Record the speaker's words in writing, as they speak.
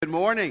Good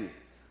morning.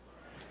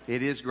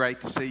 It is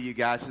great to see you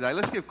guys today.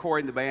 Let's give Corey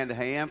and the band a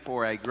hand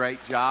for a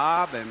great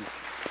job. And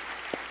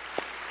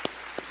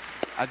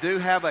I do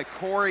have a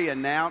Corey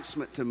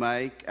announcement to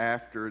make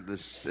at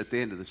the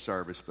end of the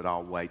service, but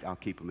I'll wait. I'll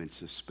keep them in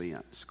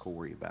suspense,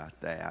 Corey, about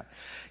that.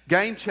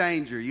 Game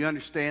changer, you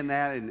understand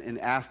that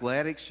in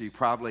athletics. You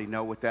probably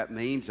know what that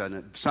means.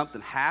 And something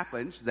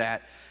happens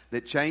that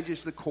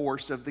changes the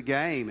course of the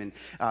game. And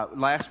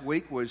last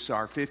week was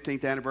our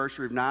 15th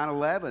anniversary of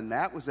 9/11.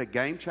 That was a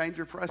game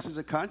changer for us as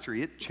a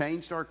country. It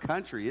changed our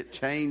country. It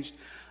changed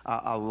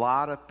a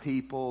lot of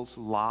people's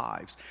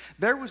lives.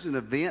 There was an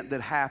event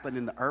that happened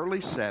in the early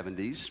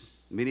 70s.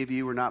 Many of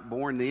you were not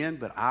born then,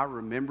 but I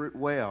remember it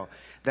well.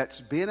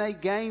 That's been a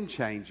game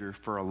changer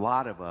for a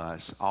lot of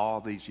us all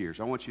these years.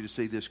 I want you to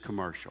see this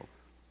commercial.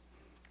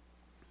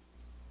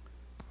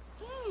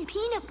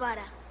 Peanut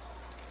butter.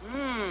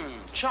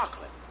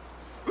 Chocolate.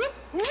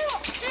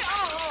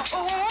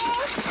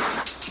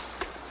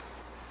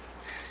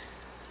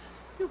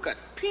 You got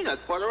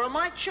peanut butter on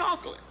my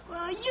chocolate.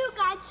 Well, you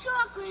got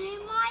chocolate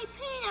in my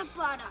peanut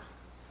butter.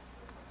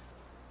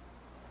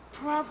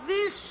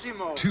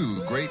 Bravissimo.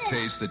 Two great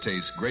tastes that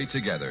taste great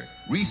together.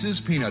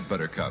 Reese's Peanut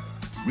Butter Cup.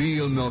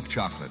 Real milk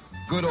chocolate.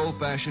 Good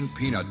old-fashioned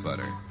peanut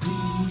butter.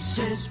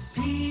 Reese's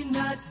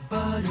Peanut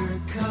Butter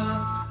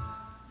Cup.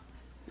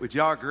 Would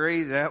y'all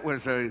agree that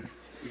was a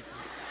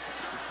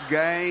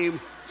game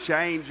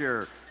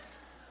changer?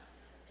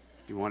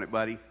 You want it,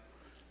 buddy?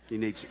 You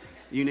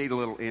need a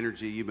little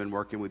energy. You've been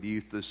working with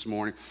youth this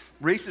morning.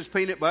 Reese's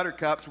Peanut Butter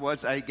Cups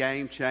was a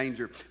game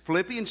changer.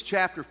 Philippians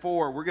chapter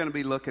 4, we're going to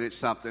be looking at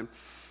something.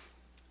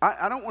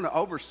 I don't want to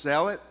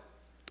oversell it,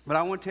 but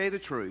I want to tell you the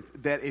truth,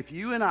 that if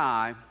you and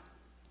I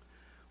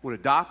would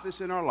adopt this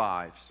in our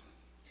lives,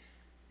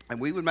 and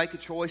we would make a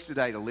choice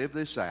today to live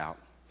this out,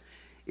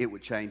 it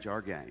would change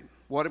our game.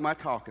 What am I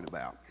talking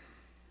about?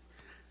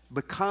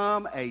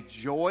 Become a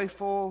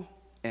joyful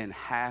and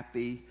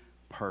happy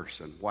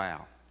person.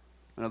 Wow.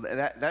 Now,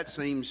 that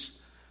seems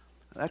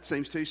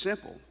too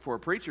simple for a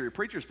preacher. A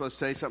preacher's supposed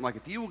to say something like,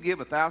 if you will give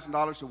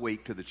 $1,000 a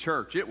week to the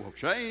church, it will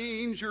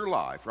change your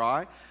life,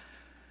 right?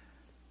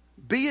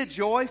 Be a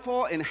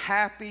joyful and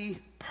happy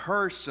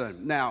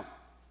person. Now,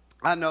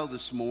 I know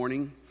this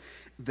morning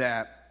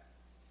that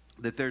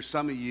there's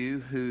some of you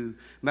who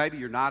maybe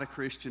you're not a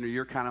Christian or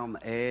you're kind of on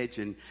the edge,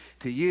 and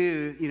to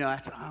you,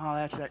 that's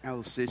that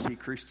old sissy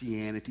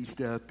Christianity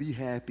stuff. Be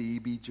happy,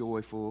 be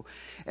joyful.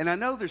 And I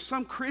know there's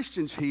some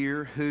Christians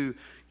here who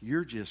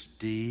you're just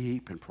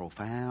deep and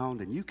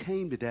profound, and you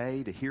came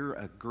today to hear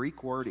a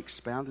Greek word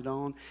expounded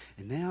on,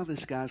 and now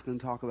this guy's going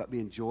to talk about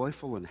being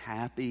joyful and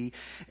happy,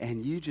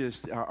 and you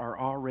just are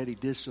already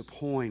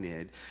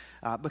disappointed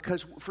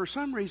because for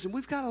some reason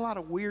we've got a lot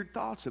of weird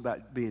thoughts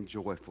about being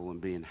joyful and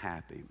being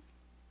happy.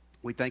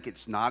 We think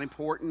it's not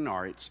important,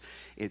 or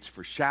it's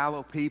for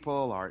shallow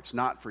people, or it's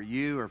not for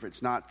you, or if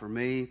it's not for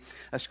me.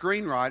 A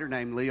screenwriter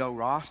named Leo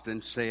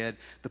Roston said,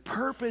 the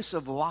purpose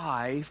of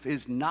life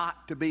is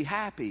not to be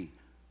happy.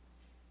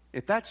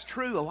 If that's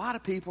true, a lot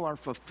of people are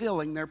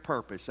fulfilling their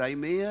purpose.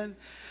 Amen?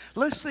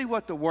 Let's see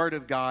what the Word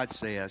of God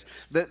says.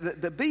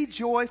 The be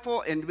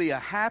joyful and to be a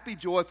happy,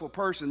 joyful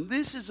person,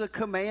 this is a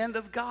command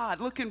of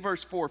God. Look in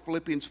verse 4,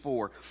 Philippians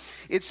 4.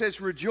 It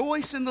says,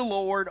 rejoice in the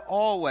Lord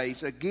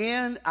always.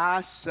 Again,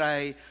 I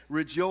say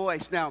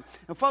rejoice. Now,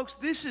 folks,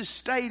 this is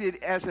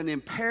stated as an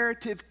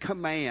imperative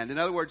command. In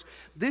other words,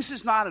 this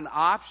is not an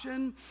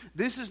option.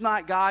 This is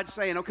not God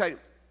saying, okay,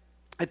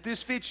 if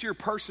this fits your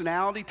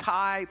personality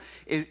type,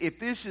 if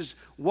this is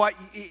what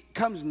it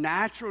comes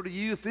natural to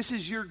you, if this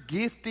is your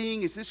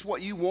gifting, is this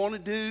what you want to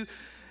do?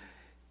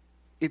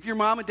 If your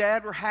mom and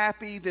dad were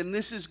happy, then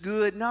this is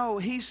good.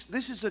 No,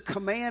 this is a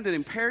command, an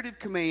imperative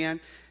command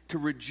to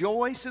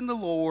rejoice in the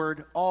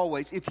Lord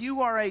always. If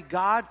you are a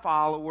God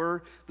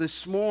follower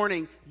this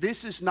morning,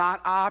 this is not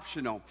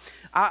optional.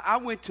 I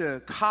went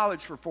to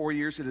college for 4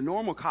 years at a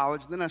normal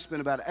college, then I spent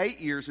about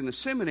 8 years in a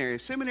seminary. A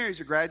seminary is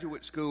a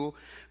graduate school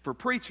for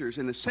preachers,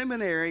 and a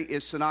seminary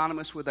is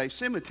synonymous with a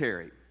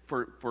cemetery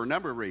for a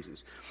number of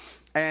reasons.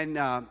 And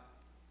a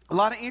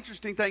lot of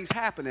interesting things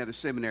happen at a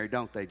seminary,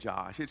 don't they,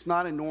 Josh? It's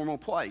not a normal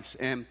place.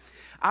 And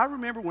I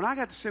remember when I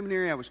got to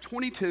seminary, I was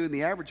 22, and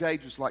the average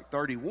age was like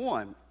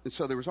 31. And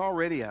so there was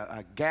already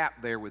a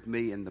gap there with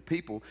me and the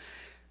people.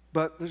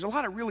 But there's a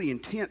lot of really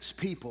intense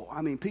people.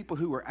 I mean, people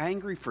who are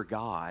angry for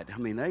God. I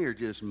mean, they are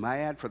just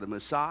mad for the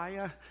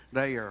Messiah.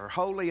 They are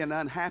holy and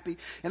unhappy.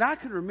 And I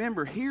can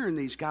remember hearing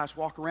these guys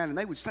walk around, and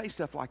they would say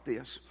stuff like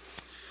this.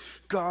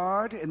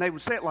 God, and they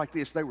would say it like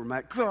this. They were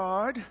mad.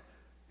 God. Have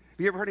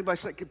you ever heard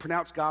anybody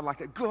pronounce God like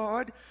that?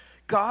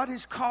 God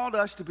has called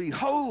us to be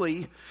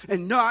holy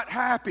and not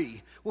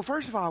happy. Well,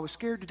 first of all, I was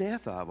scared to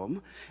death of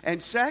them.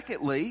 And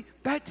secondly,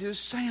 that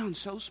just sounds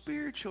so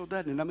spiritual,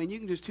 doesn't it? I mean, you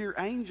can just hear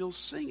angels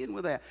singing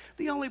with that.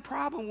 The only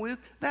problem with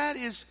that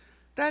is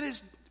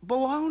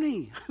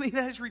baloney. I mean,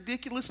 that is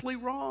ridiculously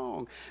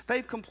wrong.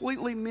 They've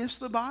completely missed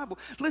the Bible.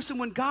 Listen,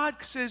 when God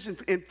says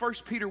in 1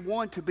 Peter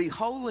 1 to be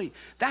holy,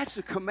 that's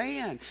a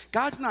command.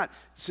 God's not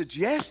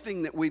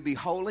suggesting that we be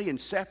holy and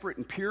separate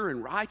and pure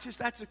and righteous.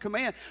 That's a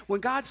command.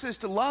 When God says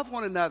to love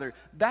one another,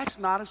 that's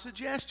not a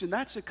suggestion.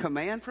 That's a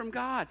command from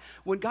God.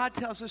 When God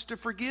tells us to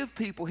forgive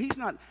people, He's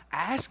not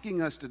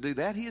asking us to do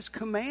that. He is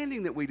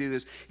commanding that we do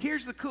this.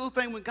 Here's the cool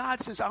thing. When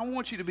God says, I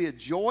want you to be a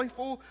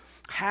joyful,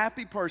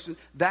 happy person,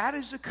 that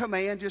is a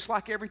command just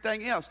like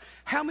everything else.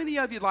 How many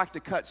of you like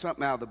to cut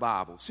something out of the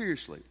Bible?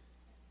 Seriously.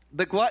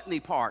 The gluttony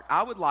part,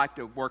 I would like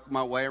to work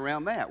my way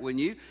around that,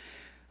 wouldn't you?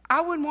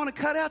 I wouldn't want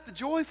to cut out the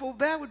joyful.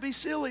 That would be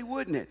silly,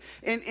 wouldn't it?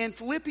 In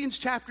Philippians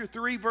chapter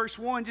 3, verse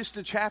 1, just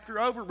a chapter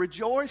over,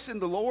 rejoice in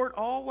the Lord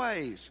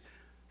always.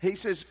 He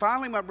says,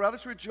 finally, my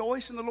brothers,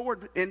 rejoice in the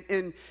Lord.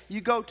 And you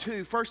go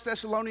to 1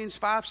 Thessalonians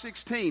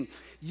 5:16.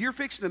 You're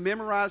fixing to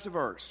memorize a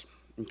verse,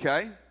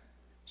 okay?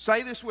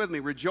 Say this with me,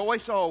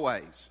 rejoice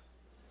always.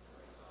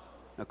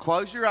 Now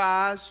close your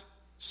eyes,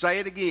 say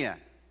it again.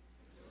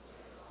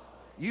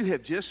 You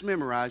have just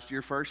memorized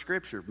your first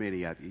scripture,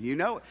 many of you. You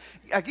know it.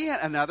 Again,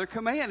 another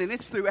command, and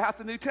it's throughout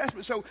the New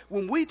Testament. So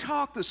when we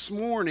talk this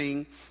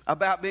morning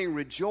about being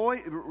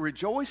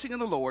rejoicing in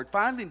the Lord,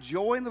 finding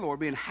joy in the Lord,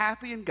 being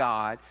happy in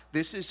God,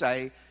 this is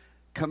a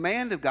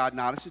command of God,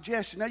 not a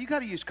suggestion. Now, you got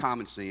to use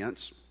common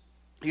sense.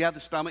 You have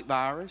the stomach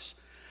virus.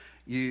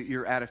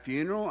 You're at a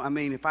funeral. I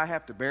mean, if I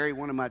have to bury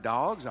one of my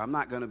dogs, I'm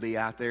not going to be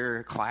out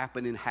there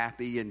clapping and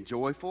happy and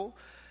joyful.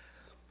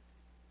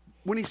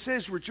 When he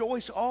says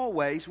rejoice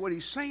always, what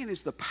he's saying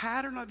is the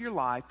pattern of your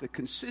life, the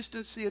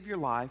consistency of your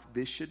life,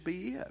 this should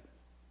be it.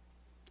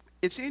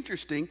 It's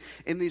interesting.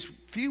 In these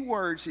few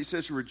words, he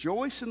says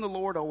rejoice in the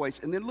Lord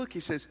always. And then look, he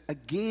says,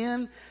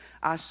 again,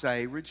 I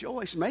say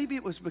rejoice. Maybe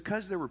it was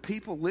because there were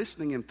people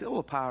listening in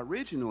Philippi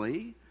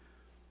originally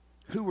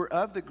who were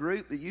of the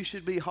group that you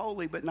should be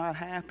holy but not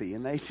happy.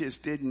 And they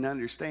just didn't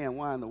understand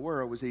why in the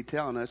world was he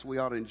telling us we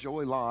ought to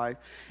enjoy life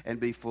and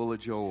be full of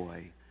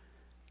joy.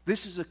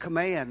 This is a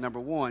command, number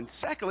one.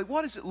 Secondly,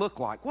 what does it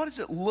look like? What does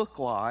it look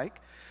like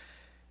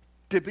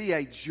to be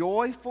a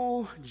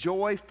joyful,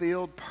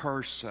 joy-filled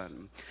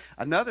person?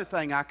 Another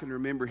thing I can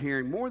remember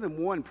hearing more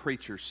than one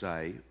preacher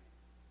say,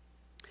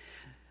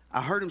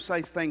 I heard him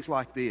say things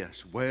like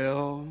this,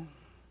 well,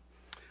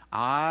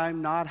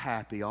 I'm not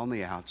happy on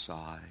the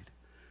outside,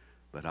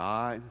 but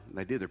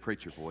they did their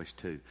preacher voice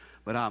too,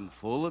 but I'm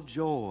full of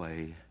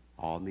joy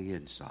on the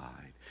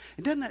inside.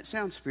 And doesn't that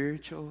sound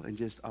spiritual and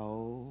just,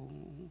 oh,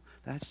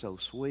 that's so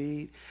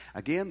sweet?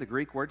 Again, the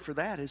Greek word for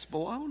that is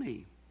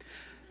baloney.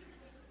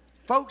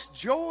 Folks,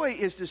 joy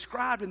is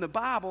described in the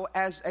Bible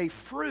as a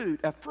fruit.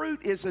 A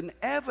fruit is an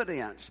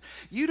evidence.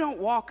 You don't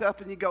walk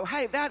up and you go,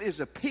 hey, that is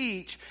a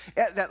peach.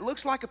 That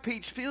looks like a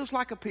peach, feels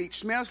like a peach,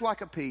 smells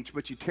like a peach,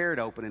 but you tear it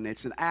open and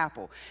it's an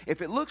apple.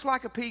 If it looks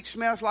like a peach,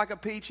 smells like a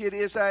peach, it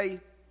is a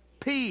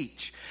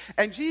peach.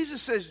 And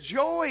Jesus says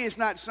joy is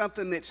not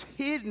something that's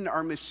hidden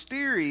or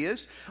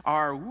mysterious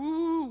or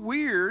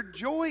weird.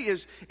 Joy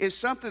is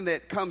something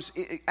that comes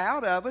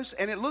out of us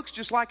and it looks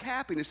just like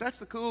happiness. That's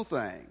the cool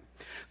thing.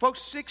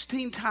 Folks,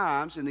 16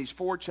 times in these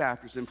 4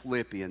 chapters in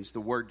Philippians,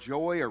 the word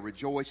joy or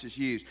rejoice is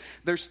used.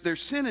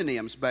 There's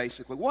synonyms,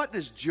 basically. What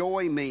does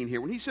joy mean here?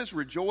 When he says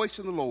rejoice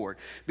in the Lord,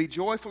 be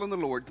joyful in the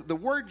Lord, the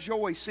word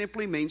joy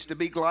simply means to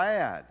be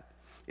glad.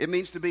 It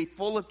means to be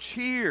full of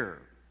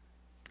cheer.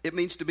 It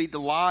means to be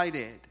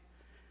delighted.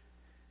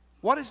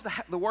 What is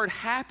the word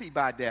happy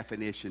by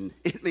definition?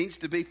 It means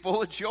to be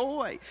full of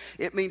joy.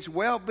 It means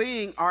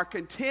well-being or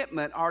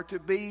contentment or to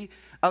be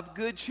of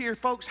good cheer.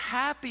 Folks,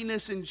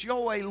 happiness and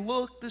joy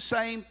look the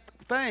same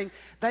thing.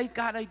 They've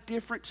got a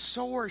different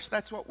source.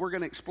 That's what we're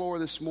going to explore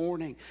this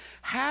morning.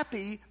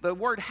 Happy, the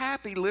word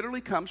happy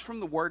literally comes from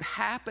the word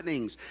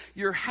happenings.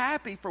 You're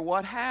happy for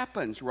what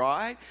happens,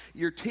 right?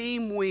 Your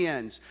team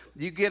wins.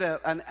 You get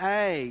an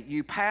A.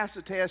 You pass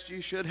a test you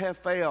should have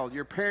failed.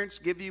 Your parents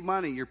give you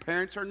money. Your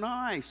parents are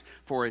nice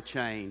for a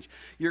change.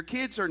 Your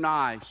kids are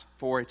nice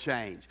for a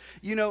change.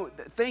 You know,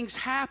 things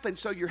happen,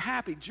 so you're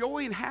happy.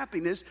 Joy and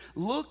happiness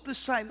look the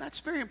same. That's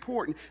very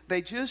important.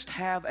 They just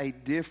have a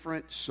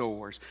different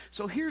source.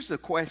 So here's the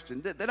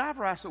question that I've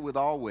wrestled with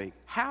all week.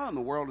 How in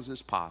the world is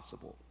this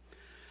possible?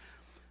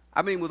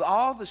 I mean, with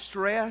all the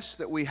stress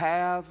that we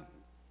have,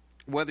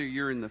 whether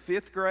you're in the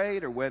 5th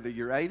grade or whether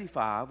you're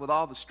 85, with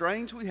all the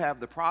strains we have,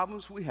 the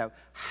problems we have,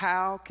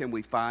 how can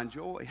we find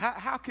joy?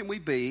 How can we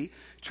be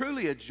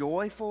truly a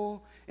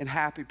joyful and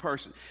happy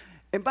person?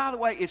 And by the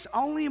way, it's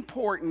only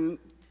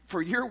important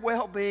for your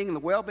well-being and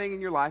the well-being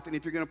in your life and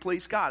if you're going to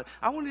please God.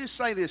 I want to just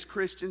say this,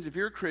 Christians, if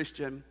you're a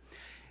Christian,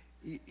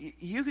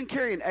 you can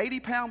carry an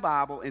 80-pound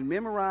Bible and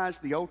memorize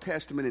the Old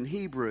Testament in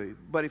Hebrew,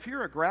 but if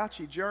you're a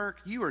grouchy jerk,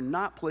 you are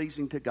not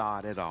pleasing to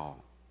God at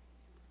all.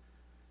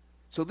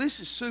 So this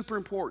is super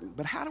important,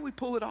 but how do we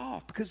pull it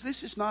off? Because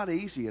this is not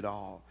easy at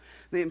all.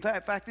 In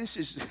fact, I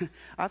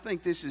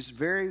think this is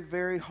very,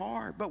 very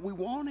hard, but we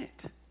want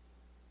it.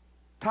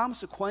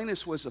 Thomas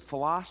Aquinas was a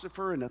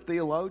philosopher and a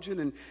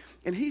theologian,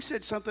 and he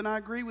said something I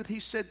agree with. He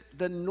said,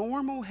 the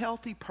normal,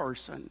 healthy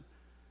person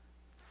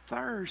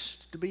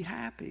thirst to be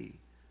happy.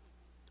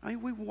 I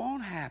mean, we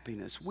want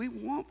happiness. We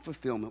want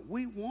fulfillment.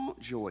 We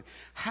want joy.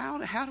 How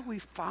do we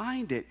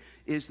find it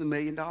is the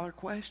million-dollar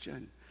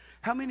question.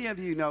 How many of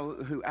you know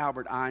who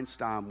Albert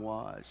Einstein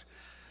was?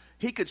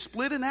 He could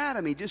split an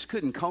atom. He just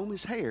couldn't comb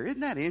his hair. Isn't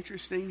that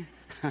interesting?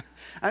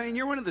 I mean,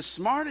 you're one of the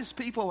smartest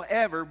people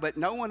ever, but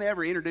no one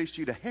ever introduced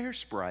you to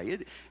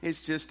hairspray.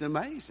 It's just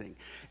amazing.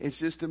 It's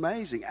just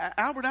amazing.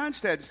 Albert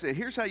Einstein said,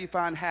 here's how you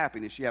find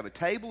happiness. You have a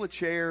table, a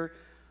chair,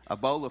 a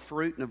bowl of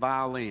fruit, and a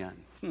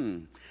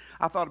violin.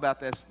 I thought about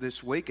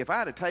this week. If I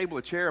had a table,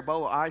 a chair, a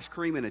bowl of ice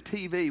cream, and a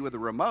TV with a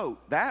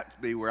remote, that'd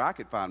be where I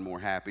could find more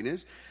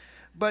happiness.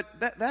 But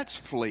that's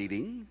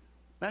fleeting.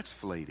 That's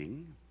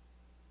fleeting.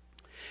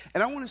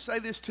 And I want to say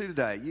this too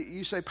today.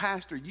 You say,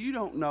 Pastor, you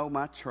don't know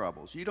my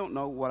troubles. You don't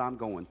know what I'm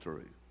going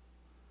through.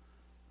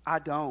 I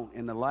don't.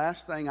 And the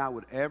last thing I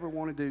would ever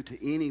want to do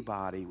to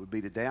anybody would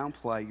be to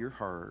downplay your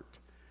hurt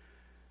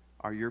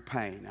or your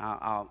pain.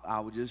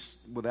 I would just,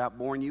 without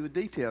boring you with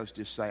details,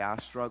 just say I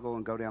struggle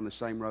and go down the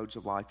same roads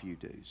of life you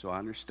do. So I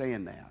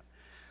understand that.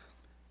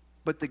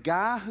 But the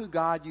guy who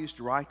God used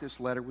to write this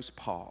letter was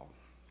Paul.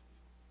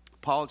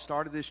 Paul had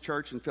started this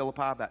church in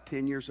Philippi about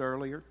 10 years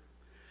earlier.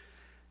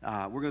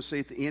 We're going to see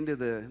at the end of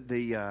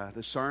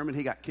the sermon,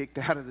 he got kicked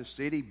out of the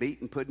city,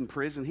 beaten, put in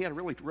prison. He had a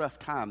really rough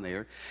time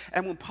there.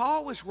 And when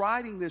Paul was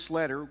writing this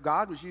letter,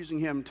 God was using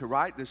him to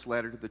write this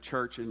letter to the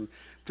church in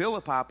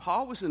Philippi.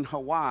 Paul was in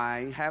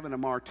Hawaii having a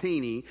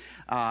martini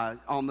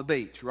on the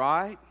beach,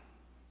 right?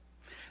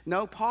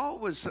 No, Paul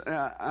was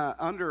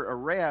under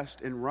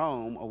arrest in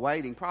Rome,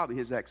 awaiting probably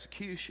his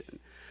execution.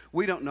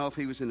 We don't know if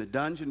he was in a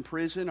dungeon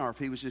prison or if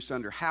he was just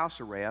under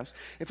house arrest.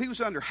 If he was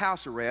under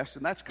house arrest,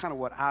 and that's kind of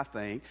what I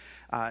think,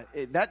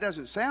 that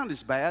doesn't sound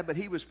as bad, but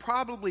he was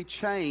probably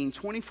chained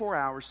 24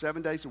 hours,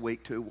 7 days a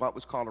week to what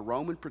was called a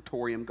Roman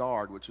Praetorian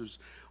Guard, which was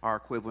our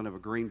equivalent of a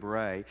Green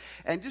Beret.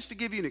 And just to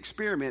give you an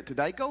experiment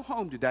today, go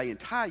home today and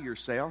tie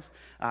yourself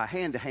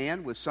hand to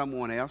hand with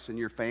someone else in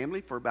your family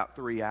for about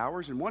 3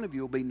 hours, and one of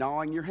you will be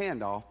gnawing your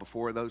hand off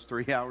before those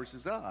 3 hours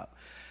is up.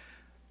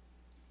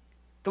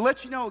 To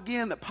let you know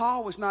again that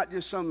Paul was not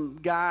just some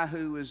guy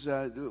who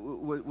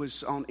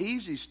was on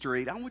easy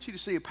street, I want you to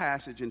see a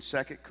passage in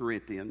 2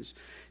 Corinthians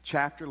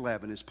chapter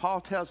 11 as Paul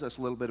tells us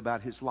a little bit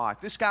about his life.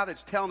 This guy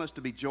that's telling us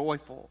to be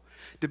joyful,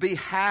 to be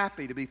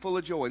happy, to be full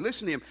of joy.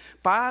 Listen to him.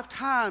 5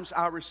 times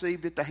I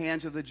received at the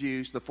hands of the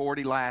Jews the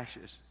 40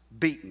 lashes,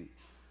 beaten,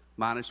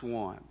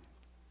 -1.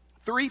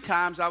 3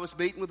 times I was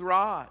beaten with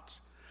rods.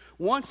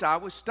 Once I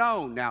was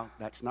stoned. Now,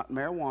 that's not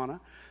marijuana.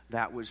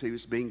 He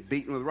was being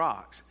beaten with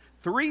rocks.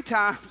 3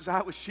 times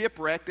I was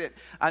shipwrecked at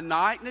a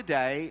night and a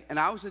day, and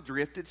I was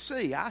adrift at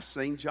sea. I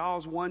seen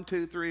Jaws 1,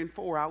 2, 3, and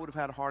 4. I would have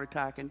had a heart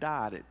attack and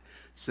died at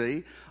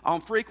sea.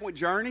 On frequent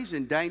journeys,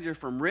 in danger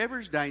from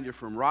rivers, danger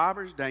from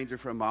robbers, danger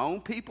from my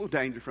own people,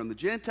 danger from the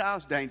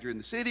Gentiles, danger in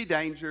the city,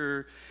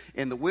 danger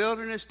in the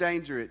wilderness,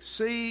 danger at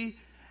sea,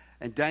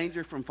 and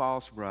danger from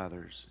false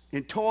brothers.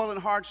 In toil and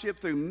hardship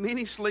through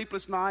many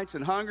sleepless nights,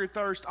 and hunger,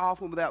 thirst,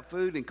 often without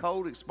food, and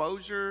cold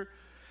exposure.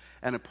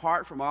 And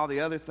apart from all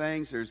the other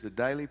things, there's the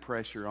daily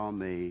pressure on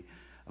me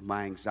of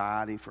my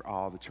anxiety for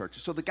all the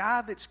churches. So the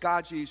guy that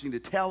God's using to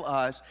tell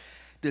us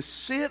to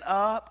sit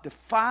up, to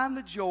find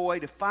the joy,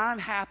 to find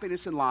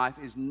happiness in life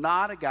is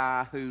not a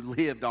guy who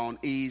lived on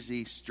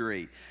easy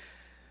street.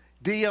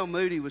 D.L.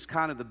 Moody was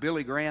kind of the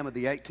Billy Graham of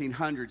the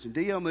 1800s, and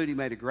D.L. Moody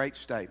made a great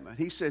statement.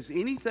 He says,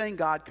 anything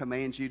God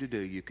commands you to do,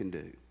 you can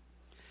do.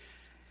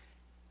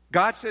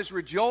 God says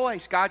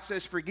rejoice. God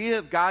says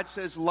forgive. God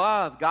says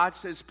love. God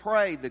says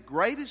pray. The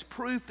greatest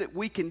proof that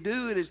we can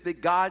do it is that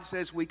God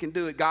says we can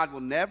do it. God will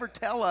never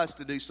tell us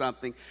to do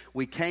something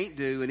we can't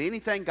do. And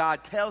anything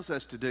God tells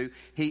us to do,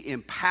 He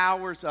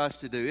empowers us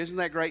to do. Isn't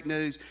that great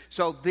news?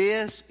 So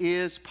this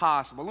is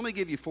possible. Let me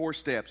give you 4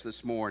 steps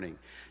this morning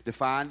to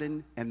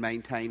finding and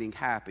maintaining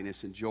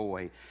happiness and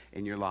joy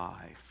in your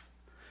life.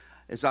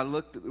 As I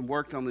looked and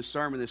worked on this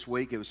sermon this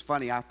week, it was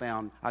funny. I'd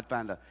found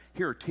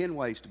here are 10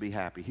 ways to be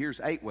happy. Here's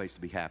 8 ways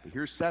to be happy.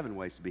 Here's 7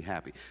 ways to be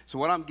happy. So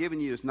what I'm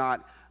giving you is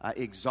not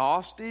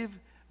exhaustive,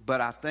 but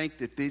I think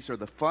that these are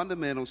the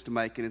fundamentals to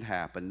making it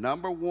happen.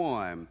 Number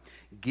 1,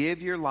 give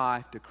your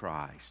life to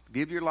Christ.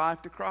 Give your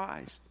life to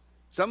Christ.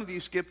 Some of you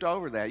skipped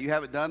over that. You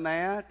haven't done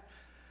that.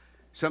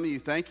 Some of you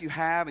think you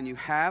have, and you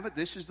haven't.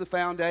 This is the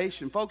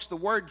foundation. Folks, the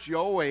word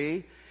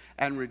joy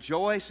and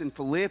rejoice in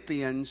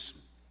Philippians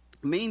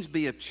means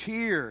be of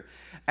cheer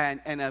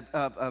and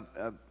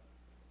of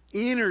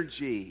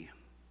energy.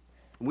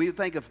 We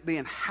think of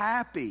being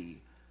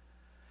happy,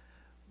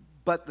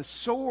 but the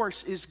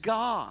source is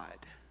God.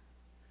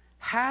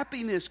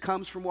 Happiness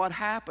comes from what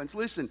happens.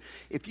 Listen,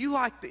 if you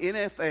like the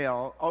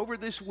NFL, over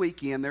this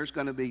weekend there's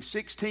going to be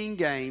 16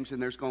 games and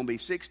there's going to be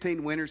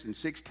 16 winners and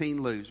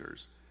 16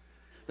 losers.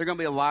 There are going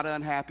to be a lot of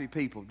unhappy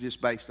people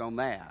just based on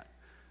that.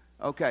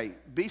 Okay,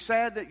 be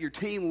sad that your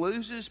team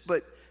loses,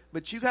 but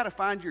you got to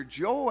find your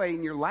joy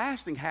and your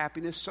lasting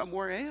happiness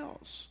somewhere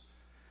else.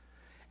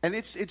 And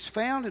it's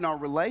found in our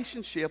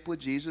relationship with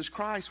Jesus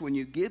Christ when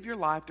you give your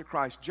life to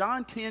Christ.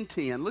 John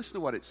 10:10, listen to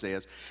what it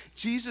says.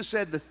 Jesus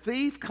said, the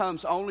thief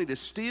comes only to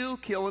steal,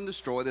 kill, and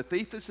destroy. The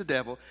thief is the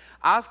devil.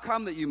 I've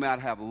come that you might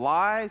have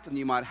life and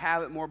you might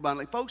have it more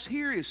abundantly. Folks,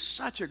 here is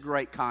such a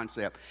great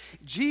concept.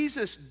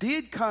 Jesus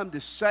did come to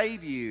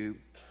save you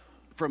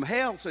from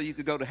hell so you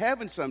could go to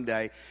heaven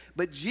someday.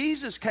 But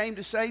Jesus came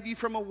to save you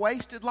from a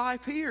wasted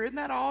life here. Isn't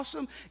that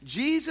awesome?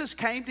 Jesus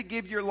came to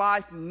give your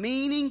life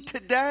meaning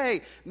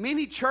today.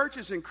 Many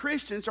churches and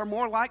Christians are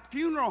more like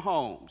funeral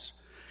homes.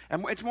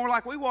 And it's more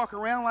like we walk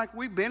around like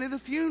we've been at a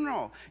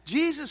funeral.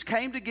 Jesus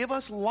came to give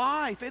us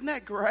life. Isn't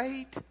that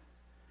great?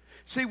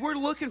 See, we're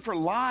looking for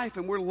life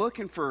and we're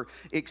looking for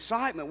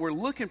excitement. We're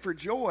looking for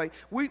joy.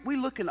 We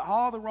look in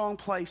all the wrong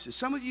places.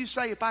 Some of you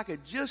say, if I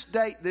could just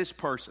date this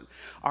person,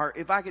 or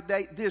if I could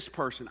date this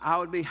person, I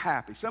would be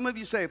happy. Some of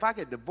you say, if I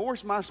could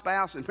divorce my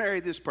spouse and marry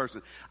this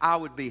person, I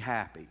would be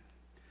happy.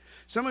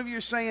 Some of you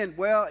are saying,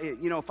 well,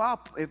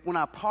 when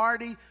I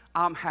party,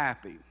 I'm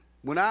happy.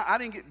 When I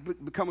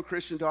didn't become a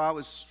Christian until I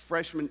was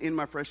in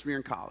my freshman year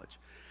in college.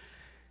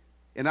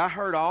 And I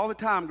heard all the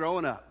time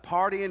growing up,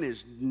 partying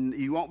is,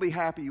 you won't be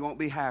happy, you won't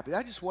be happy.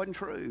 That just wasn't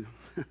true.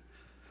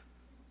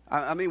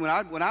 I mean, when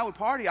I would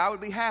party, I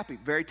would be happy,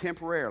 very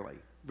temporarily,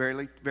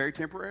 very, very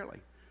temporarily.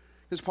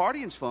 Because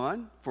partying's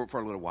fun for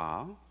a little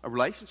while. A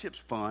relationship's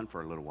fun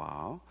for a little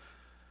while.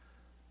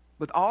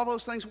 But all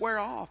those things wear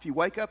off. You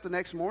wake up the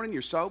next morning,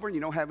 you're sober, and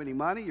you don't have any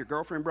money. Your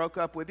girlfriend broke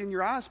up with you, and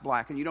your eyes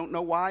black, and you don't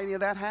know why any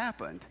of that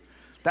happened.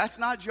 That's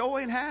not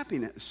joy and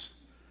happiness.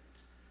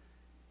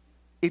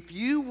 If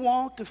you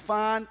want to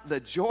find the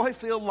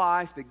joy-filled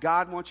life that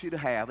God wants you to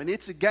have, and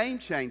it's a game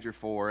changer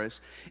for us,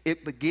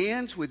 it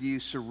begins with you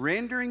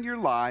surrendering your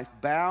life,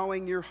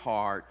 bowing your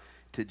heart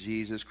to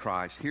Jesus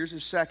Christ. Here's the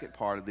second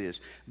part of this.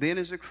 Then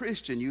as a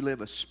Christian, you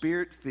live a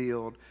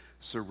spirit-filled,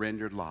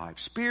 surrendered life.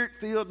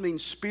 Spirit-filled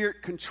means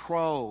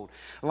spirit-controlled.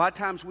 A lot of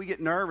times we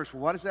get nervous.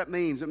 Well, what does that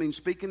mean? Does that mean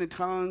speaking in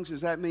tongues?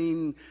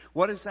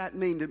 What does that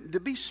mean? To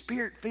be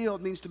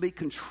spirit-filled means to be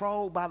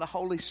controlled by the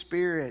Holy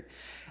Spirit.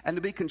 And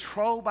to be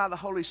controlled by the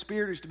Holy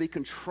Spirit is to be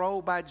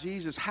controlled by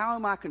Jesus. How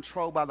am I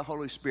controlled by the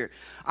Holy Spirit?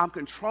 I'm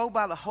controlled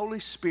by the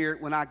Holy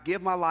Spirit when I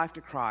give my life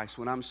to Christ,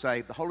 when I'm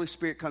saved. The Holy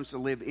Spirit comes to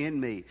live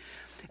in me.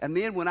 And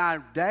then when I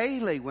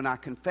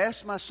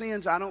confess my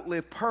sins, I don't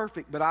live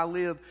perfect, but I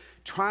live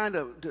trying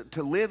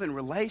to live in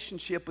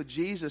relationship with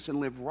Jesus and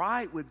live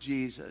right with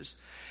Jesus.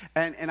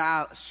 And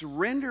I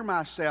surrender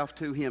myself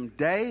to Him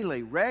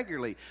daily,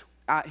 regularly.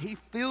 He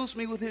fills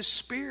me with His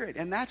Spirit.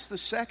 And that's the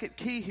second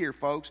key here,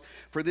 folks,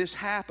 for this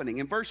happening.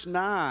 In verse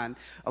 9,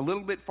 a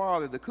little bit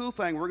farther, the cool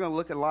thing, we're going to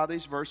look at a lot of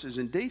these verses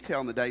in detail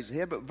in the days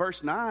ahead, but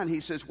verse 9, he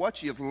says,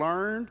 what you've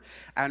learned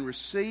and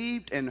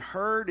received and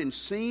heard and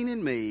seen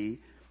in me,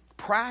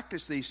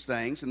 practice these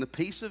things, and the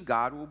peace of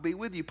God will be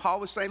with you. Paul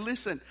was saying,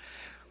 listen,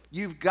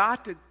 you've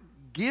got to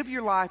give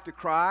your life to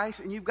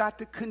Christ, and you've got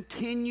to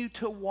continue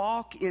to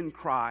walk in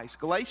Christ.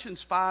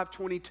 Galatians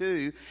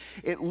 5:22,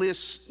 it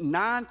lists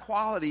 9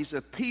 qualities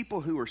of people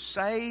who are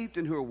saved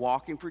and who are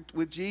walking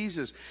with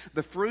Jesus.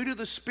 The fruit of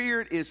the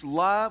Spirit is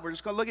love. We're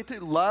just going to look at 2.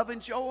 Love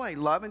and joy.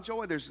 Love and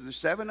joy. There's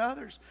 7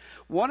 others.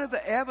 One of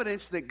the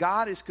evidence that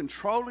God is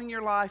controlling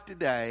your life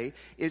today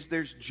is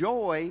there's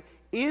joy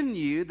in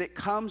you that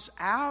comes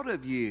out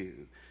of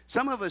you.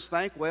 Some of us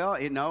think, well,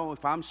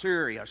 if I'm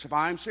serious,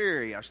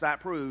 that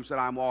proves that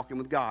I'm walking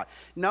with God.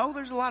 No,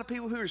 there's a lot of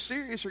people who are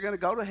serious are going to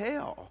go to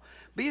hell.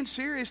 Being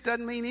serious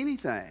doesn't mean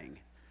anything.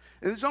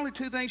 And there's only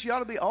 2 things you ought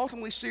to be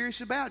ultimately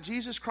serious about,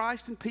 Jesus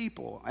Christ and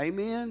people.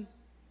 Amen?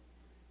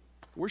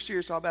 We're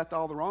serious about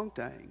all the wrong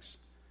things.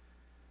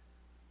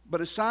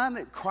 But a sign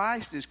that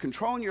Christ is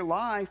controlling your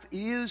life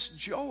is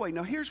joy.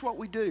 Now, here's what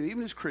we do,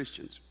 even as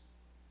Christians.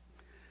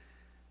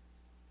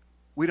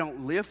 We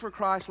don't live for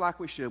Christ like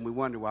we should, and we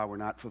wonder why we're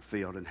not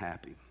fulfilled and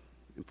happy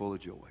and full of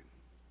joy.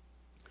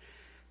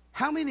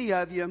 How many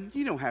of you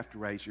don't have to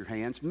raise your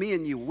hands.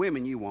 Men, you,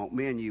 women, you won't.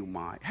 Men, you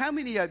might. How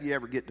many of you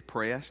ever get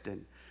depressed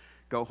and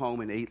go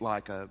home and eat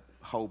like a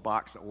whole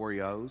box of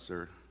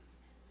Oreos?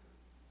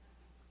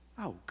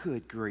 Oh,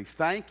 good grief.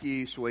 Thank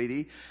you,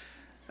 sweetie.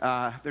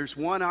 There's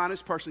one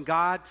honest person.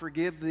 God,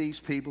 forgive these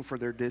people for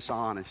their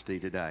dishonesty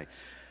today.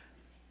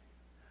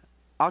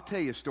 I'll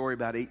tell you a story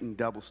about eating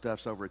double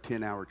stuffs over a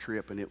 10-hour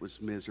trip, and it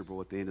was miserable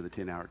at the end of the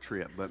 10-hour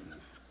trip, but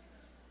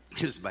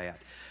it was bad.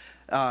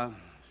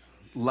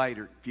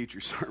 Later, future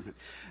sermon.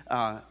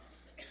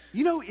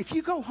 If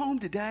you go home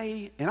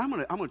today, and I'm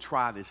gonna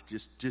try this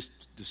just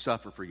to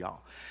suffer for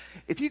y'all.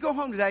 If you go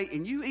home today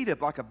and you eat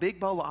like a big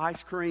bowl of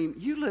ice cream,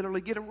 you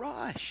literally get a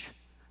rush.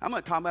 I'm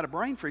not talking about a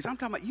brain freeze. I'm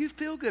talking about you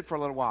feel good for a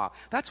little while.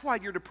 That's why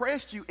you're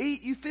depressed. You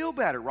eat, you feel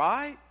better,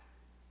 right?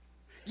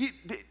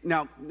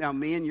 Now,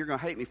 men, you're going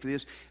to hate me for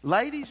this.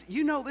 Ladies,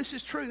 this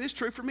is true. This is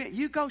true for men.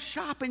 You go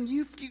shopping,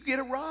 you get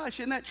a rush.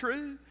 Isn't that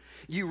true?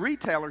 You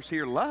retailers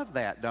here love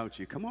that, don't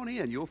you? Come on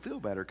in. You'll feel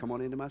better. Come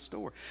on into my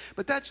store.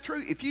 But that's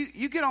true. If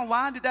you get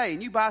online today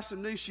and you buy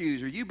some new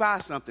shoes or you buy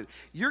something,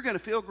 you're going to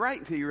feel great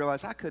until you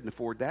realize I couldn't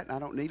afford that and I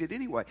don't need it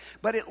anyway.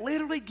 But it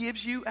literally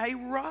gives you a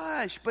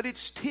rush, but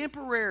it's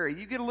temporary.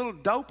 You get a little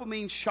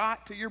dopamine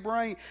shot to your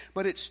brain,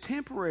 but it's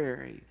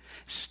temporary.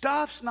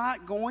 Stuff's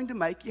not going to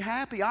make you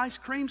happy. Ice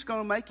cream's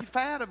going to make you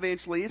fat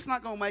eventually. It's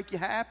not going to make you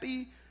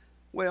happy.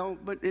 Well,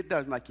 but it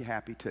does make you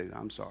happy too.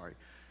 I'm sorry.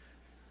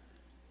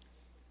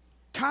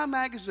 Time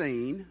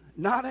magazine,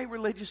 not a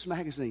religious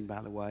magazine,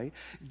 by the way,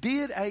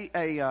 did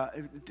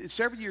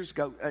several years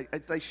ago,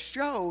 they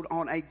showed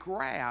on a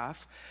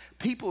graph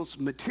people's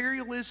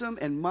materialism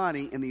and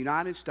money in the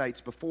United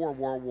States before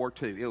World War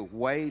II. It was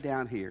way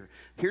down here.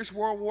 Here's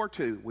World War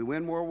II. We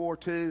win World War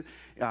II.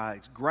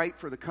 It's great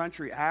for the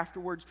country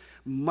afterwards.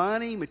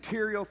 Money,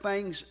 material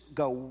things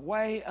go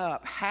way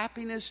up.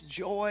 Happiness,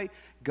 joy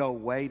go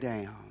way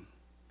down.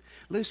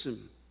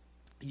 Listen,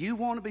 you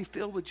want to be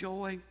filled with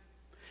joy?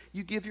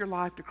 You give your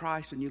life to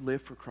Christ and you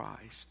live for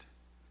Christ.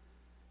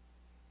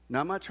 Now,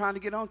 I'm not trying to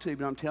get on to you,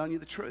 but I'm telling you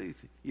the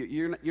truth.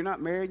 You're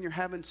not married and you're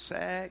having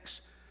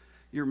sex.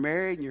 You're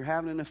married and you're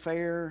having an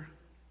affair.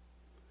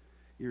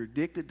 You're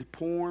addicted to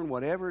porn,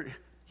 whatever.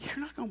 You're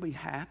not going to be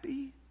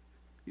happy.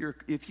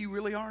 If you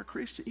really are a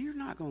Christian, you're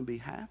not going to be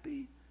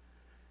happy.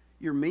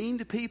 You're mean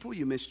to people.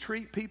 You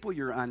mistreat people.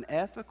 You're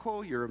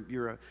unethical.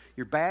 You're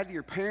bad to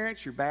your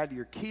parents. You're bad to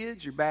your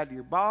kids. You're bad to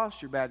your boss.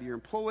 You're bad to your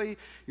employee.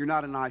 You're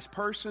not a nice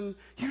person.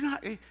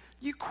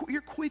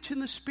 You're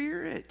quenching the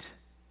Spirit.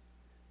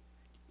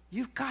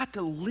 You've got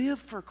to live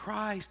for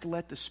Christ to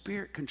let the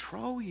Spirit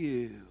control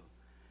you.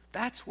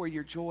 That's where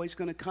your joy is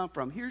going to come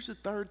from. Here's the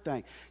third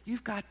thing.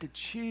 You've got to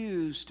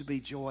choose to be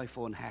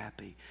joyful and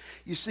happy.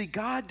 You see,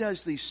 God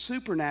does these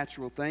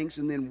supernatural things,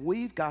 and then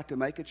we've got to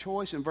make a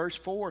choice. In verse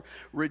 4,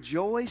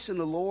 rejoice in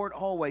the Lord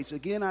always.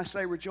 Again, I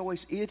say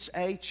rejoice. It's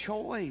a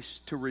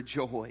choice to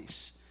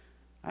rejoice.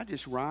 I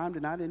just rhymed,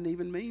 and I didn't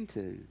even mean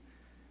to.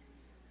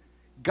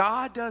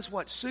 God does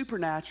what's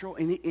supernatural,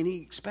 and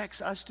he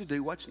expects us to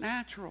do what's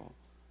natural.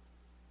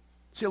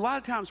 See, a lot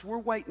of times we're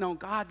waiting on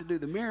God to do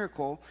the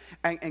miracle,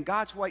 and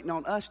God's waiting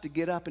on us to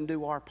get up and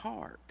do our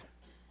part.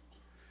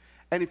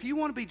 And if you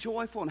want to be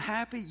joyful and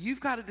happy, you've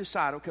got to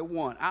decide, okay,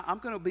 one, I'm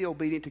going to be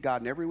obedient to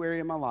God in every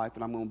area of my life,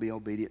 and I'm going to be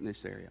obedient in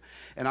this area.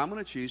 And I'm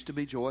going to choose to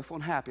be joyful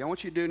and happy. I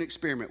want you to do an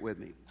experiment with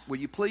me. Will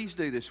you please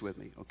do this with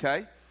me,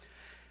 okay?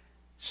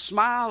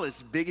 Smile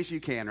as big as you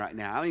can right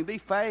now. I mean, be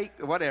fake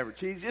or whatever.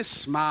 Just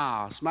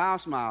smile, smile,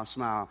 smile,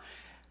 smile.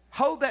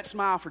 Hold that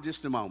smile for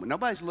just a moment.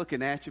 Nobody's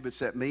looking at you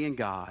except me and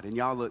God. And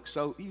y'all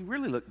you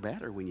really look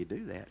better when you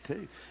do that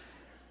too.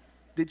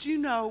 Did you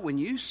know when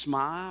you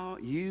smile,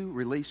 you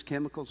release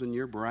chemicals in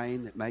your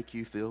brain that make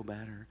you feel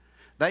better?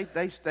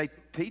 They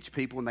teach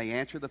people when they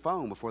answer the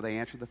phone, before they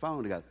answer the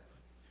phone, to go,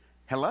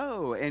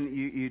 hello. And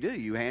you do.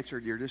 You answer,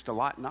 you're just a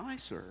lot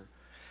nicer.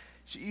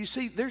 So you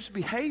see, there's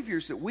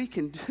behaviors that we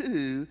can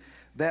do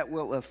that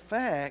will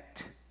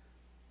affect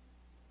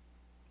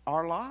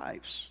our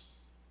lives.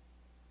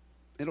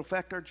 It'll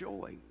affect our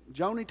joy.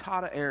 Joni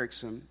Tada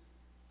Erickson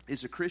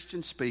is a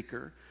Christian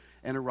speaker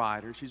and a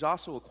writer. She's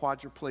also a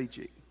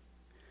quadriplegic.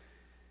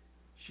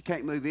 She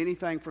can't move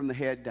anything from the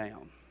head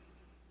down.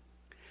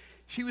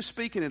 She was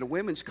speaking at a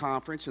women's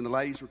conference, and the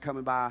ladies were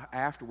coming by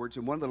afterwards,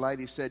 and one of the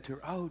ladies said to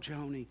her, "Oh,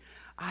 Joni,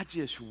 I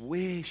just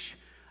wish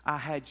I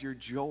had your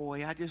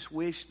joy. I just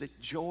wish that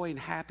joy and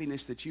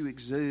happiness that you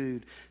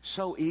exude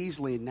so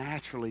easily and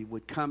naturally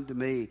would come to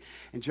me."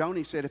 And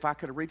Joni said, "If I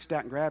could have reached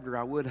out and grabbed her,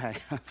 I would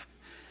have."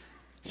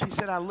 She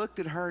said, I looked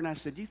at her and I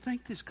said, "Do you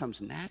think this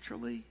comes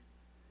naturally?"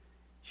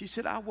 She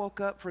said, "I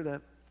woke up for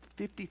the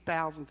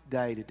 50,000th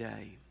day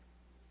today.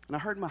 And I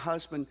heard my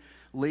husband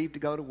leave to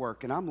go to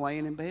work. And I'm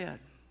laying in bed.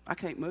 I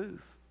can't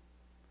move.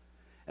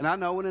 And I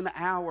know in an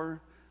hour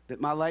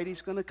that my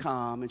lady's going to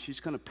come and she's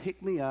going to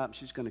pick me up.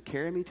 She's going to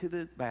carry me to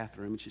the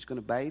bathroom. And she's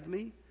going to bathe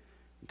me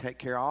and take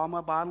care of all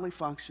my bodily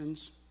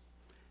functions.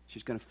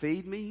 She's going to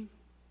feed me.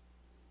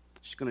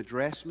 She's going to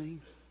dress me.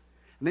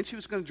 And then she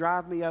was going to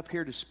drive me up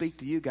here to speak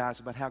to you guys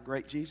about how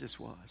great Jesus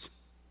was.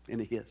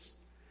 And he is.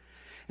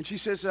 And she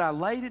says that I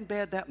laid in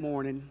bed that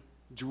morning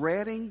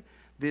dreading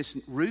this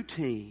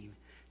routine.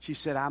 She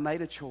said, I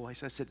made a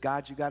choice. I said,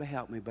 God, you got to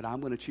help me, but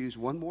I'm going to choose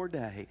one more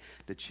day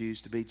to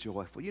choose to be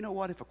joyful. You know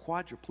what? If a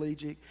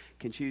quadriplegic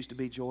can choose to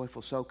be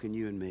joyful, so can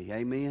you and me.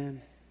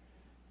 Amen?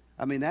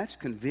 I mean, that's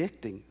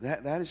convicting.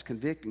 That is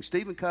convicting.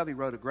 Stephen Covey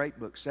wrote a great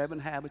book, 7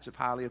 Habits of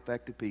Highly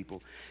Effective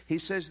People. He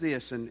says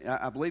this, and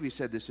I believe he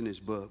said this in his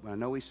book, but I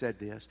know he said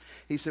this.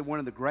 He said, one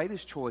of the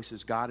greatest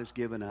choices God has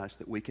given us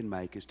that we can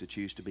make is to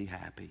choose to be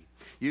happy.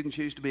 You can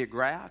choose to be a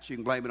grouch. You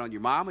can blame it on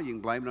your mama. You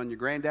can blame it on your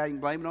granddad. You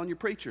can blame it on your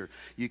preacher.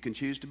 You can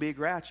choose to be a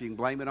grouch. You can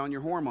blame it on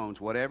your hormones,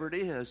 whatever it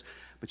is.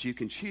 But you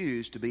can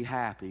choose to be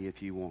happy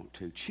if you want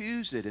to.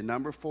 Choose it. And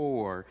number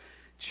 4,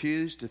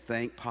 choose to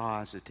think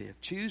positive.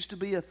 Choose to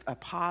be a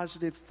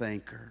positive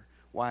thinker.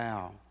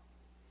 Wow.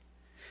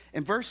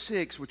 In verse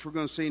 6, which we're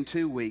going to see in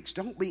 2 weeks,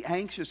 don't be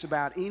anxious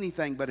about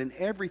anything, but in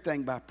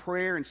everything by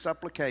prayer and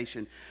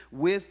supplication,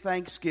 with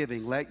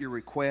thanksgiving, let your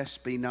requests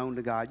be known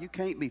to God. You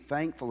can't be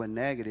thankful and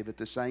negative at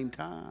the same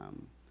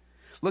time.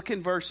 Look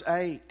in verse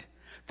 8.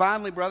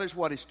 Finally, brothers,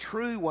 what is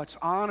true, what's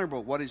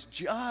honorable, what is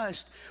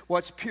just,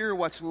 what's pure,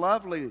 what's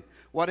lovely,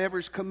 whatever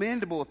is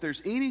commendable, if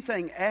there's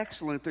anything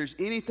excellent, if there's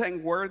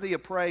anything worthy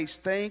of praise,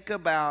 think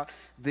about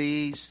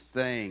these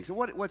things.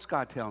 What's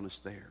God telling us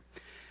there?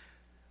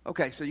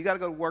 Okay, so you got to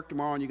go to work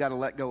tomorrow and you got to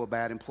let go a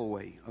bad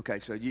employee. Okay,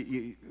 so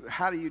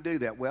how do you do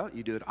that? Well,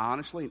 you do it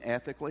honestly and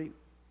ethically,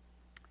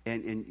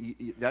 and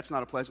that's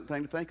not a pleasant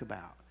thing to think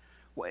about.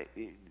 Well,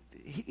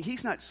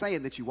 he's not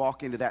saying that you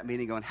walk into that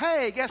meeting going,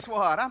 hey, guess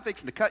what? I'm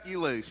fixing to cut you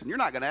loose and you're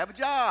not going to have a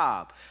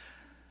job.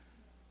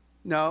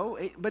 No,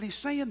 but he's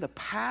saying the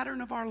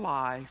pattern of our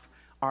life,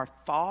 our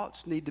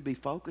thoughts need to be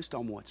focused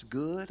on what's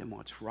good and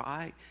what's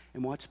right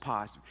and what's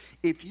positive.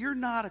 If you're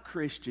not a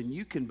Christian,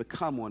 you can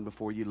become one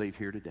before you leave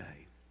here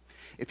today.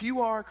 If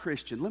you are a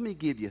Christian, let me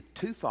give you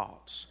 2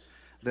 thoughts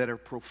that are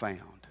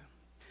profound.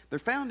 They're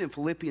found in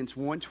Philippians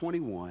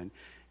 1:21.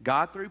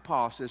 God, through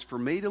Paul, says, for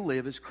me to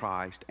live is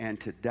Christ and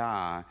to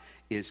die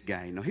is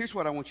gain. Now, here's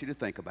what I want you to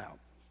think about.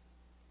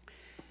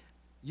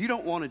 You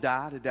don't want to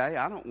die today.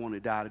 I don't want to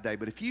die today.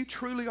 But if you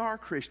truly are a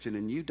Christian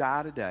and you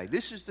die today,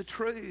 this is the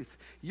truth.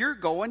 You're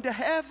going to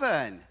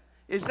heaven.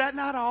 Is that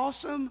not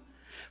awesome?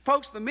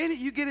 Folks, the minute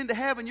you get into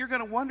heaven, you're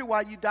going to wonder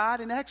why you died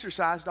and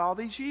exercised all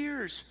these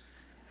years.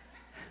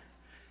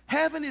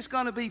 Heaven is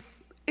going to be,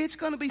 it's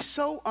going to be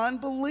so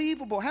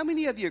unbelievable. How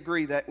many of you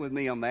agree with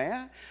me on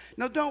that?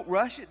 No, don't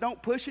rush it. Don't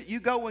push it.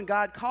 You go when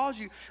God calls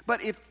you.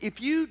 But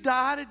if you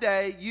die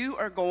today, you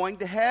are going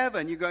to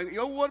heaven. You're going,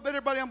 oh, what about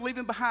everybody I'm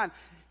leaving behind?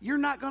 You're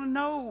not going to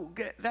know.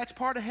 That's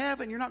part of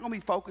heaven. You're not going to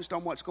be focused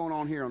on what's going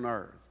on here on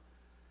earth.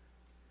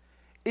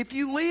 If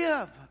you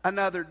live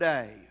another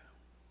day,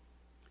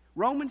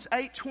 Romans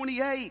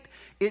 8:28,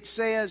 it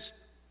says,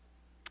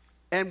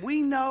 and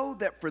we know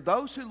that for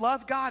those who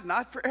love God,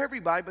 not for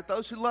everybody, but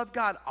those who love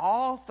God,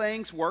 all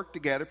things work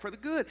together for the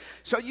good.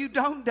 So you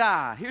don't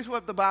die. Here's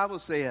what the Bible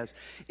says.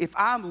 If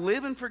I'm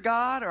living for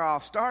God or I'll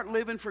start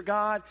living for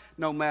God,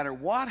 no matter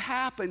what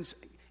happens,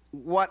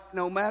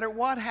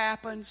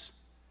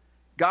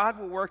 God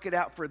will work it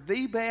out for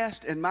the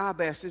best and my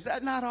best. Is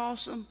that not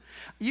awesome?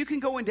 You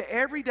can go into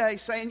every day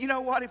saying, you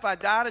know what, if I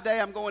die today,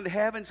 I'm going to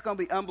heaven. It's going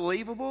to be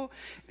unbelievable.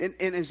 And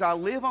as I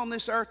live on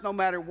this earth, no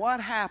matter what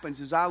happens,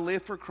 as I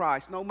live for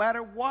Christ, no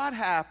matter what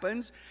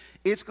happens,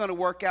 it's going to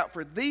work out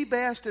for the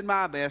best and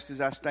my best as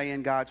I stay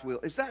in God's will.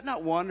 Is that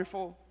not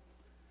wonderful?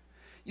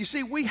 You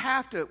see, we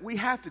have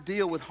to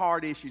deal with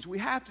hard issues. We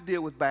have to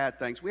deal with bad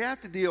things. We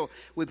have to deal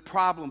with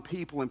problem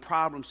people and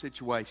problem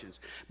situations.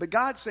 But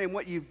God's saying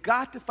what you've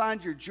got to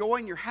find your joy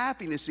and your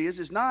happiness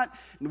is not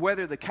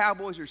whether the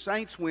Cowboys or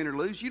Saints win or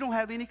lose. You don't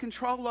have any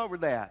control over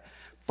that.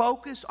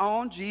 Focus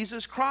on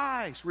Jesus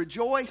Christ.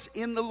 Rejoice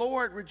in the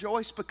Lord.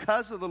 Rejoice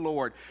because of the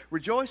Lord.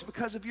 Rejoice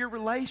because of your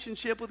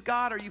relationship with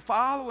God. Are you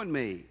following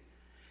me?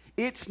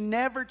 It's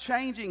never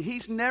changing.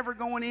 He's never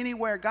going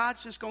anywhere.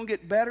 God's just going to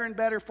get better and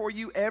better for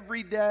you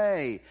every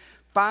day.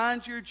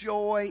 Find your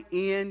joy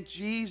in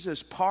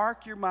Jesus.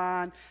 Park your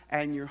mind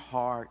and your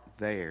heart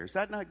there. Is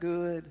that not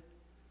good?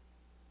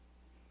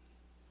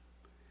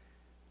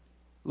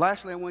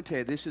 Lastly, I want to tell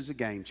you, this is a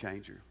game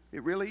changer.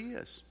 It really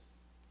is.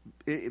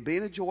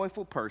 Being a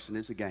joyful person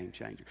is a game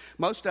changer.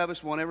 Most of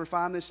us won't ever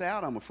find this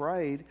out, I'm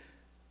afraid.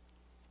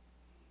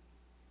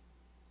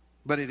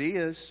 But it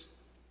is.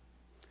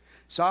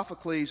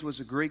 Sophocles was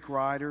a Greek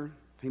writer.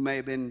 He may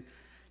have been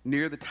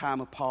near the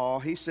time of Paul.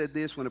 He said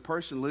this, when a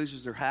person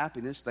loses their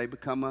happiness, they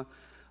become a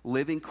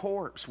living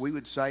corpse. We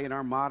would say in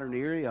our modern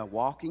era, a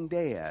walking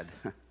dead.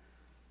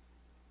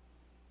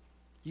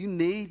 You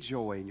need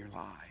joy in your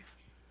life.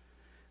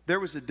 There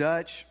was a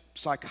Dutch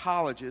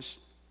psychologist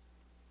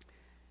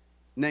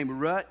named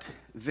Rut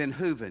van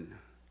Heuven.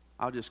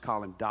 I'll just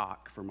call him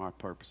Doc for my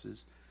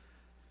purposes.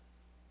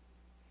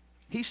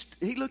 He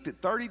looked at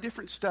 30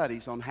 different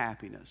studies on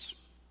happiness.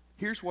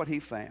 Here's what he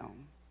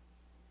found.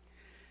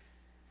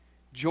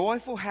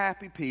 Joyful,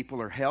 happy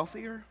people are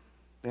healthier.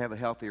 They have a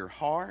healthier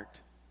heart,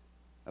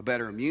 a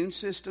better immune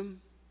system,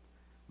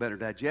 better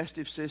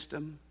digestive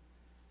system.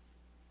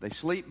 They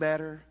sleep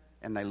better,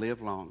 and they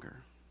live longer.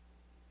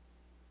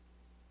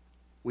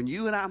 When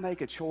you and I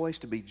make a choice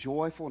to be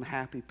joyful and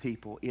happy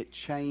people, it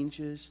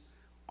changes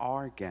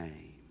our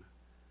game.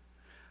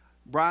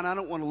 Brian, I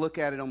don't want to look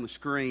at it on the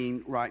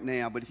screen right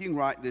now, but if you can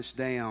write this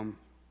down,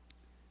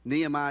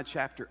 Nehemiah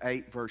chapter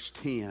 8, verse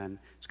 10.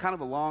 It's kind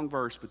of a long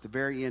verse, but the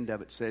very end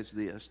of it says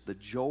this: the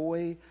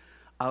joy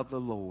of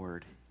the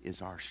Lord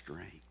is our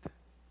strength.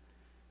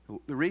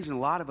 The reason a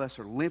lot of us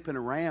are limping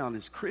around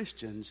as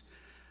Christians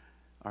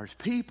or as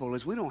people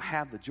is we don't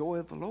have the joy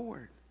of the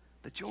Lord.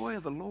 The joy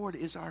of the Lord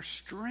is our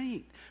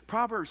strength.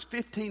 Proverbs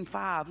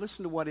 15:5,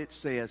 listen to what it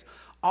says.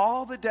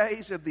 All the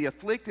days of the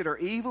afflicted are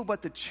evil,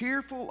 but the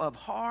cheerful of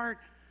heart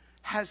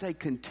has a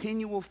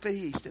continual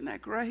feast. Isn't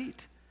that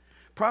great?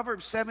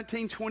 Proverbs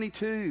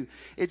 17:22,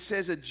 it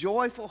says, a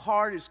joyful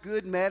heart is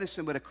good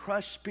medicine, but a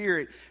crushed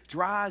spirit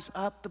dries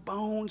up the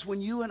bones.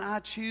 When you and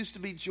I choose to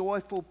be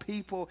joyful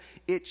people,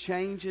 it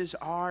changes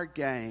our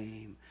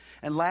game.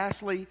 And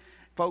lastly,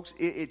 folks,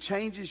 it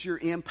changes your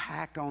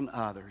impact on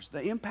others.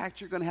 The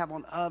impact you're going to have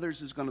on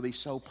others is going to be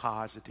so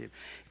positive.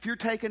 If you're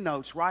taking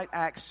notes, write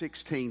Acts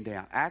 16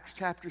 down. Acts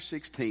chapter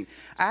 16.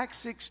 Acts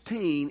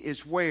 16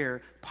 is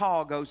where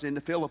Paul goes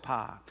into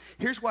Philippi.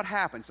 Here's what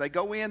happens. They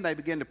go in, they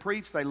begin to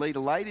preach, they lead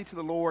a lady to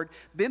the Lord.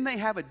 Then they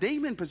have a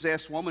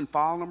demon-possessed woman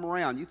following them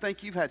around. You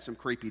think you've had some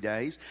creepy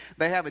days.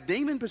 They have a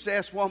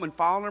demon-possessed woman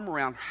following them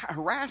around,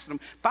 harassing them.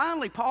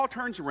 Finally, Paul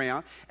turns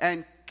around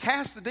and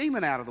cast the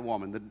demon out of the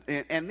woman.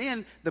 And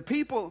then the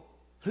people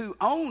who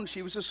owned,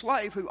 she was a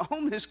slave, who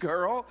owned this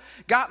girl,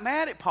 got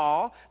mad at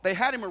Paul. They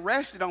had him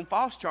arrested on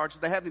false charges.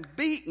 They have him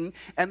beaten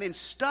and then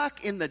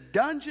stuck in the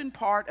dungeon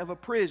part of a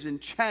prison,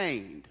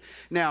 chained.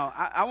 Now,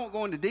 I won't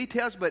go into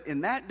details, but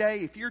in that day,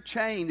 if you're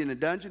chained in a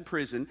dungeon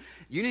prison,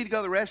 you need to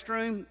go to the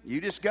restroom,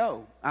 you just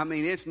go. I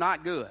mean, it's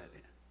not good.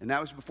 And that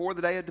was before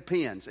the day of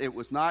Depends. It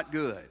was not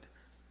good.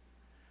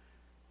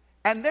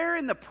 And they're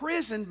in the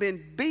prison,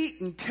 been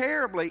beaten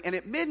terribly. And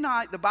at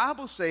midnight, the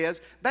Bible says,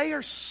 they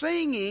are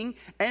singing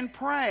and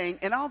praying.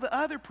 And all the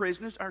other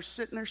prisoners are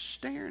sitting there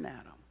staring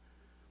at them.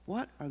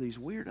 What are these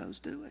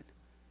weirdos doing?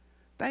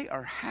 They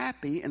are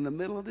happy in the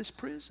middle of this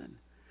prison.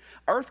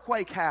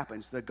 Earthquake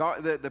happens.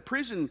 The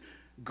prison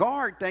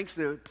guard thinks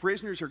the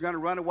prisoners are going to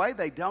run away.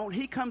 They don't.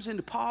 He comes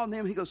into Paul and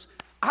them. He goes,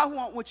 I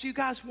want what you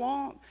guys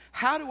want.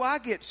 How do I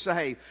get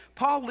saved?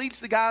 Paul leads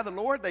the guy to the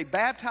Lord. They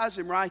baptize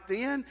him right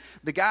then.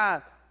 The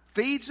guy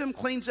feeds them,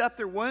 cleans up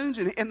their wounds,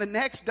 and the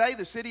next day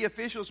the city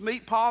officials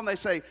meet Paul and they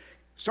say,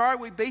 sorry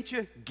we beat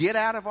you, get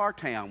out of our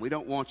town. We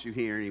don't want you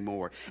here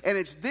anymore. And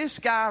it's this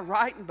guy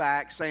writing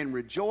back saying,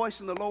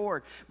 rejoice in the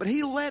Lord. But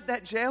he led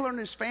that jailer and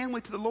his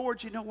family to the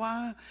Lord. You know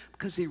why?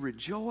 Because he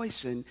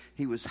rejoiced and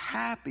he was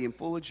happy and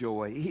full of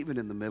joy, even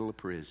in the middle of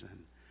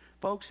prison.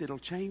 Folks, it'll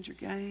change your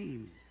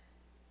game.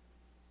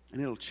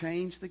 And it'll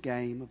change the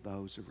game of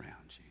those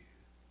around you.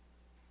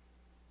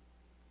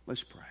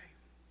 Let's pray.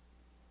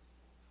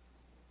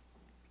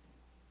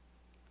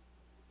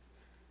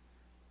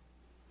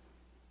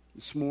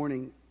 This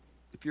morning,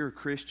 if you're a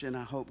Christian,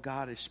 I hope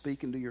God is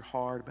speaking to your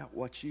heart about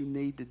what you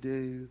need to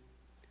do.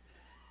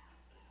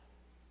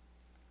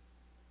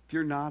 If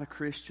you're not a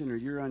Christian or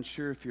you're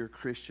unsure if you're a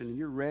Christian and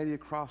you're ready to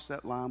cross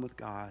that line with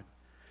God,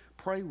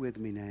 pray with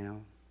me now.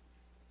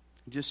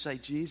 Just say,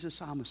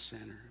 Jesus, I'm a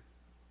sinner.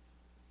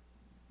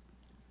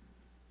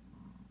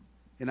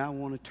 And I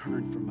want to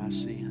turn from my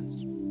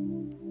sins.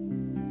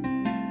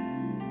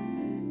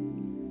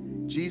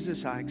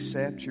 Jesus, I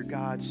accept you're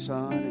God's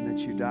Son and that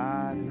you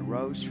died and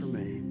arose for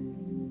me.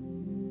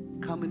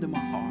 Come into my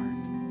heart.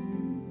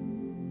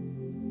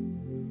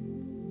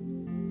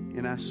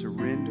 And I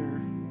surrender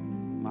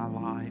my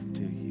life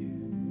to you.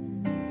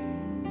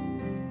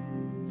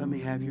 Let me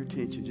have your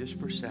attention just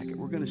for a second.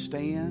 We're going to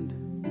stand,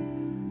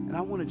 and I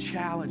want to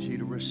challenge you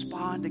to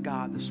respond to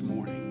God this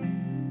morning.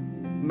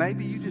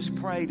 Maybe you just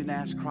prayed and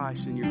asked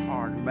Christ in your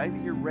heart, or maybe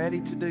you're ready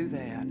to do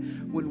that.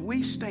 When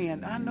we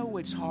stand, I know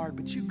it's hard,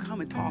 but you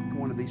come and talk to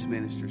one of these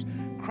ministers.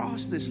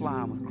 Cross this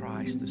line with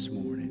Christ this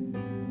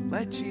morning.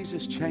 Let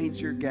Jesus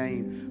change your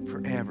game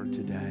forever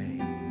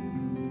today.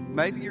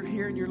 Maybe you're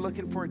here and you're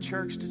looking for a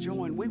church to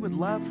join. We would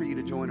love for you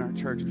to join our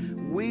church.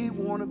 We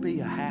want to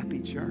be a happy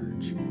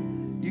church.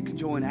 You can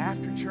join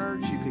after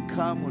church. You can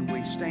come when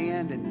we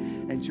stand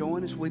and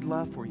join us. We'd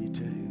love for you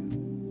to.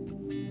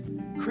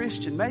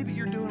 Christian, maybe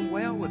you're doing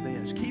well with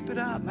this. Keep it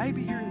up.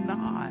 Maybe you're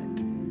not.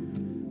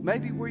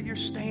 Maybe where you're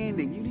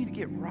standing, you need to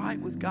get right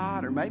with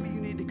God, or maybe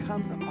you need to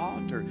come to the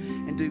altar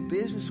and do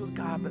business with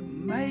God, but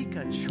make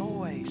a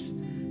choice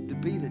to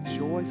be the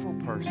joyful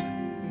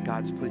person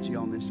God's put you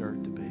on this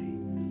earth to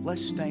be.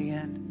 Let's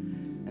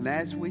stand, and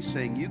as we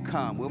sing, you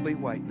come. We'll be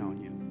waiting on you.